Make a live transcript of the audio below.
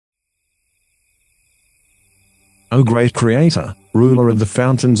O great Creator, ruler of the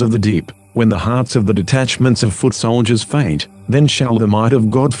fountains of the deep, when the hearts of the detachments of foot soldiers faint, then shall the might of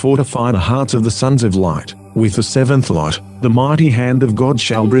God fortify the hearts of the sons of light. With the seventh lot, the mighty hand of God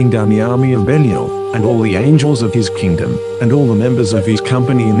shall bring down the army of Belial, and all the angels of his kingdom, and all the members of his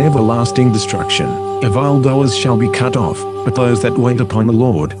company in everlasting destruction. Evildoers shall be cut off, but those that wait upon the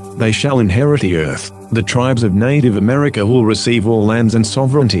Lord, they shall inherit the earth. The tribes of Native America will receive all lands and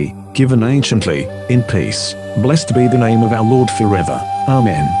sovereignty, given anciently, in peace. Blessed be the name of our Lord forever.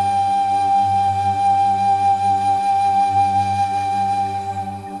 Amen.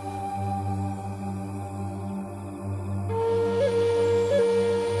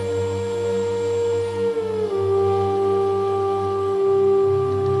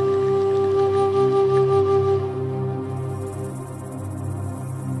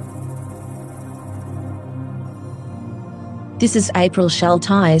 This is April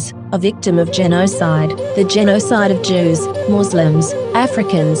Schulthies, a victim of genocide. The genocide of Jews, Muslims,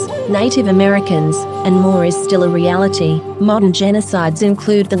 Africans, Native Americans, and more is still a reality. Modern genocides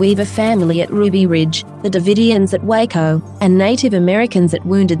include the Weaver family at Ruby Ridge, the Davidians at Waco, and Native Americans at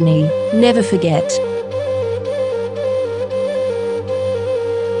Wounded Knee. Never forget.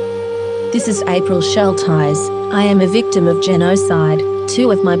 This is April Schulthies. I am a victim of genocide. 2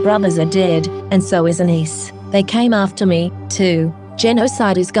 of my brothers are dead, and so is a niece. They came after me, too.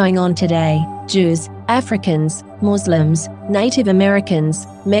 Genocide is going on today. Jews, Africans, Muslims, Native Americans,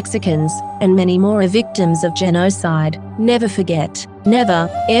 Mexicans, and many more are victims of genocide. Never forget. Never,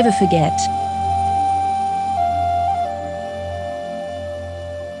 ever forget.